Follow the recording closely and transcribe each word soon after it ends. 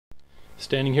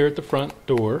Standing here at the front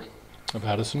door of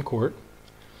Addison Court,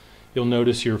 you'll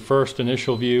notice your first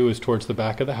initial view is towards the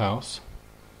back of the house.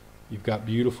 You've got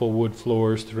beautiful wood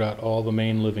floors throughout all the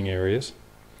main living areas.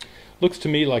 Looks to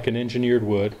me like an engineered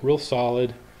wood, real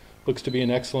solid, looks to be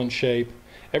in excellent shape.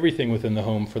 Everything within the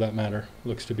home, for that matter,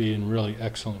 looks to be in really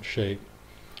excellent shape.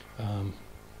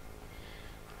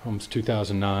 Home's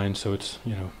 2009, so it's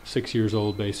 6 years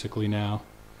old basically now.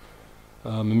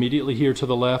 Immediately here to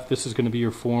the left, this is going to be your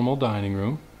formal dining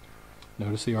room.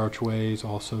 Notice the archways,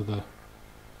 also the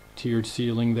tiered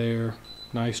ceiling there,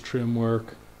 nice trim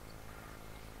work.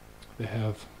 They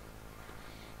have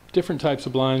different types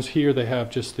of blinds. Here they have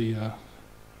just the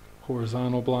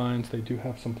horizontal blinds. They do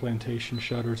have some plantation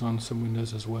shutters on some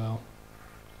windows as well.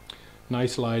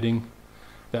 Nice lighting.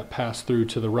 That pass through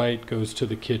to the right goes to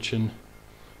the kitchen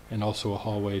and also a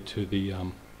hallway to the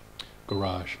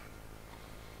garage.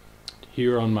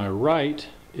 Here on my right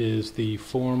is the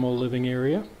formal living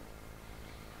area.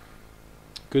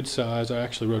 Good size. I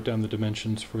actually wrote down the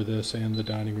dimensions for this and the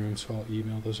dining room, so I'll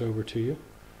email those over to you.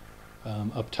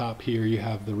 Up top here you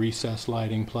have the recessed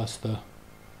lighting plus the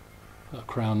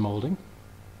crown molding.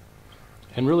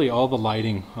 And really all the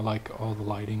lighting, I like all the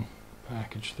lighting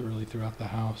packaged really throughout the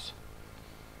house.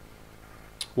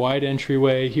 Wide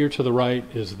entryway. Here to the right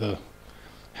is the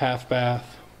half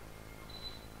bath,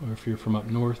 or if you're from up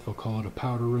north they'll call it a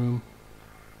powder room.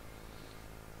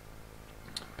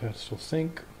 Pedestal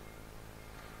sink,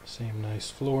 same nice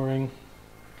flooring,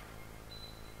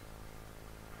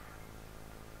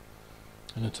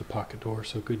 and it's a pocket door,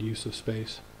 so good use of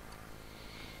space.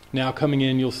 Now coming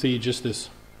in, you'll see just this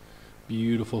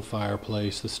beautiful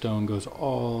fireplace. The stone goes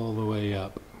all the way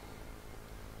up.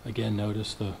 Again,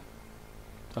 notice the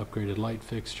upgraded light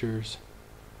fixtures.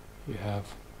 You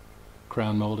have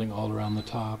crown molding all around the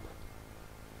top.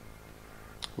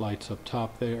 Lights up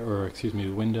top there, or excuse me,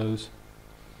 the windows.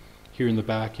 Here in the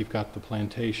back you've got the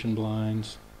plantation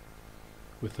blinds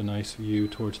with a nice view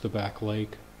towards the back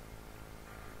lake.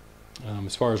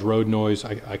 As far as road noise,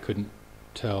 I couldn't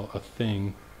tell a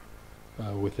thing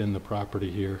within the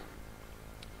property here.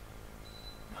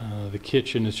 The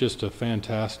kitchen is just a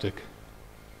fantastic,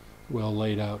 well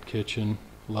laid out kitchen.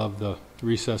 Love the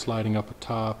recessed lighting up at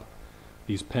top,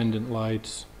 these pendant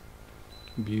lights,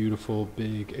 beautiful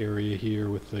big area here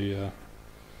with the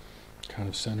kind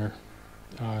of center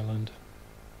island.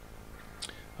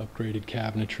 Upgraded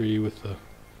cabinetry with the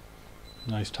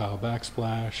nice tile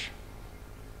backsplash.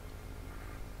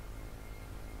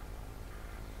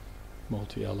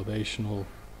 Multi-elevational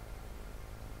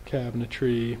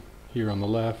cabinetry. Here on the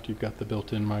left you've got the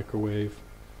built-in microwave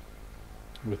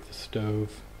with the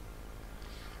stove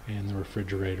and the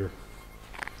refrigerator.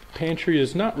 Pantry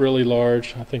is not really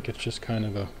large. I think it's just kind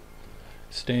of a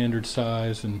standard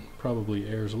size and probably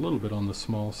airs a little bit on the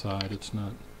small side. It's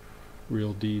not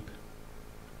real deep.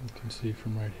 You can see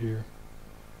from right here.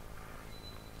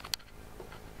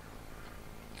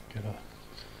 Get a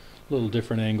little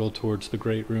different angle towards the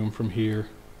great room from here.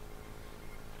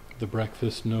 The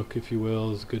breakfast nook, if you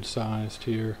will, is good sized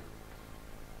here.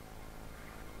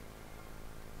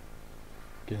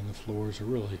 Again, the floors are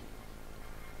really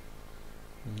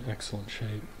in excellent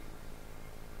shape.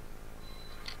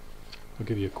 I'll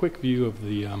give you a quick view of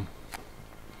the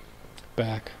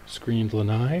back screened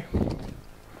lanai.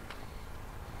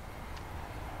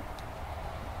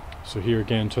 So here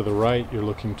again to the right you're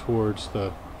looking towards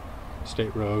the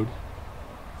State Road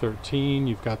 13.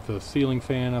 You've got the ceiling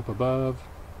fan up above,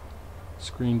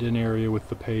 screened in area with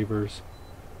the pavers.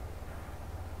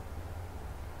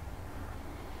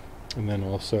 And then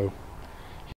also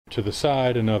to the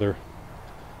side, another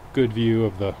good view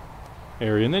of the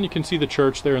area. And then you can see the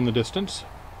church there in the distance.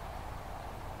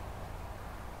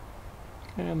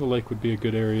 And the lake would be a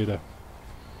good area to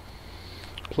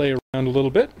play around a little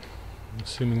bit,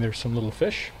 assuming there's some little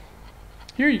fish.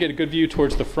 Here you get a good view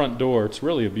towards the front door. It's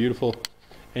really a beautiful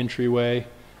entryway.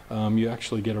 You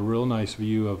actually get a real nice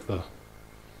view of the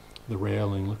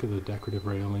railing. Look at the decorative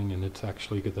railing, and it's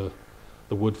actually got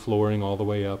the wood flooring all the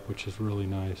way up, which is really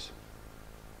nice.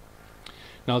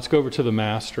 Now let's go over to the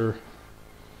master.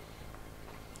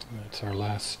 That's our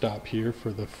last stop here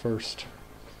for the first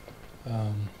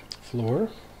floor.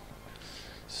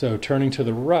 So turning to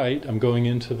the right, I'm going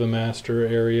into the master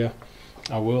area.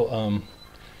 I will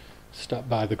stop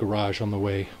by the garage on the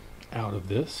way out of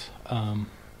this.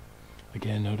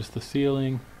 Again, notice the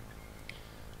ceiling,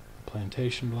 the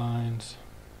plantation blinds.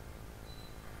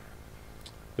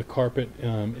 The carpet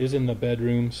is in the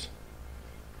bedrooms.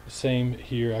 Same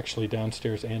here, actually,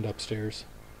 downstairs and upstairs.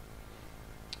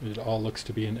 It all looks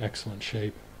to be in excellent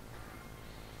shape.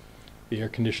 The air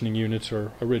conditioning units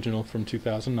are original from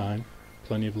 2009.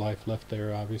 plenty of life left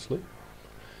there, obviously.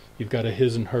 You've got a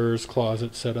his and hers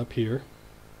closet set up here.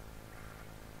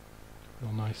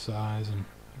 Real nice size, and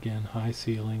again, high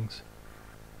ceilings.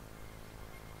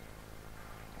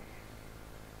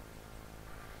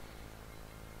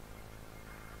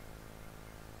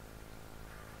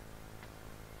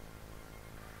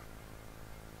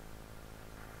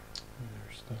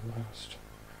 There's the last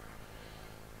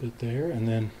bit there, and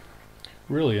then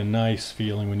really a nice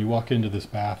feeling when you walk into this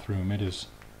bathroom. It is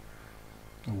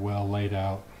a well laid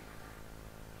out,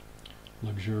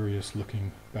 luxurious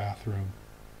looking bathroom.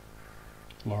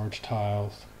 Large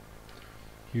tiles.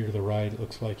 Here to the right, it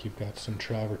looks like you've got some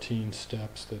travertine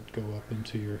steps that go up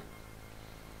into your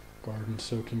garden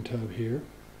soaking tub here.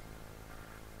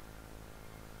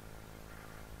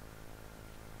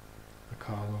 The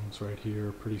columns right here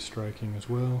are pretty striking as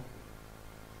well.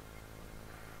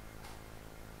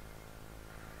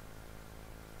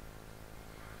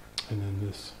 And then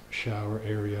this shower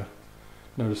area.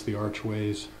 Notice the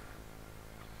archways.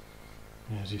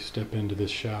 As you step into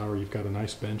this shower, you've got a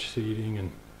nice bench seating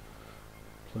and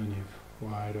plenty of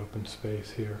wide open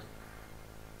space here.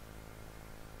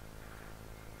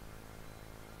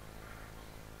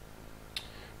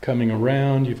 Coming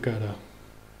around, you've got a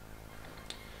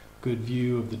good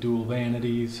view of the dual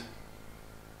vanities.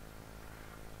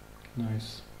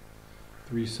 Nice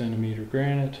 3-centimeter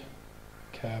granite.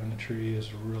 Cabinetry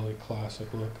is a really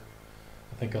classic look.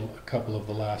 I think a couple of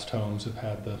the last homes have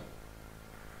had the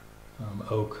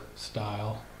oak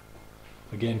style.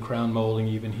 Again, crown molding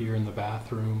even here in the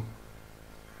bathroom.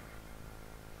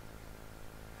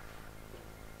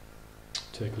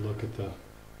 Take a look at the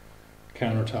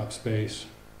countertop space.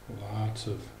 Lots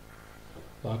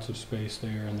of space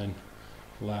there, and then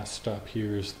last stop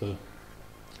here is the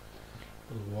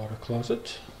little water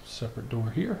closet. Separate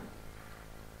door here.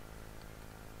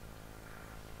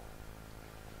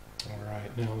 All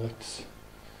right, now let's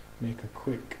make a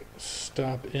quick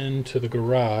stop into the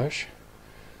garage.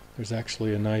 There's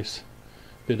actually a nice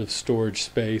bit of storage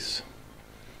space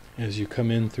as you come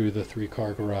in through the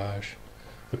 3-car garage.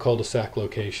 The cul-de-sac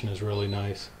location is really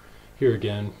nice. Here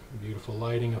again, beautiful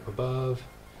lighting up above.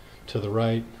 To the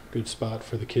right, good spot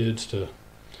for the kids to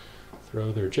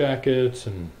throw their jackets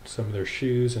and some of their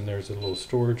shoes, and there's a little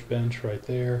storage bench right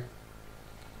there.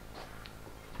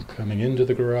 Coming into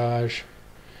the garage,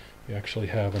 you actually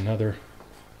have another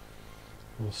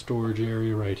little storage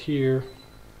area right here.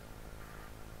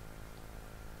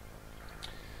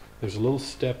 There's a little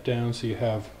step down, so you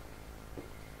have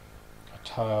a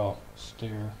tile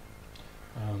stair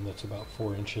that's about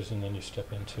 4 inches, and then you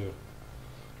step into a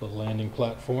little landing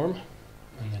platform,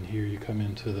 and then here you come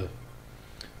into the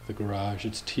garage.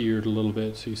 It's tiered a little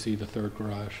bit, so you see the 3rd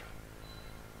garage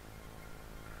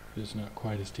is not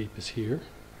quite as deep as here,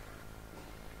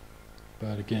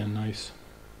 but again, nice.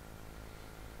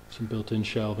 Some built-in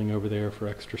shelving over there for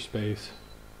extra space.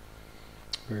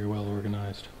 Very well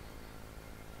organized.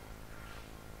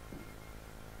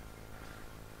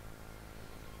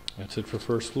 That's it for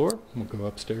first floor. We'll go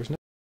upstairs now.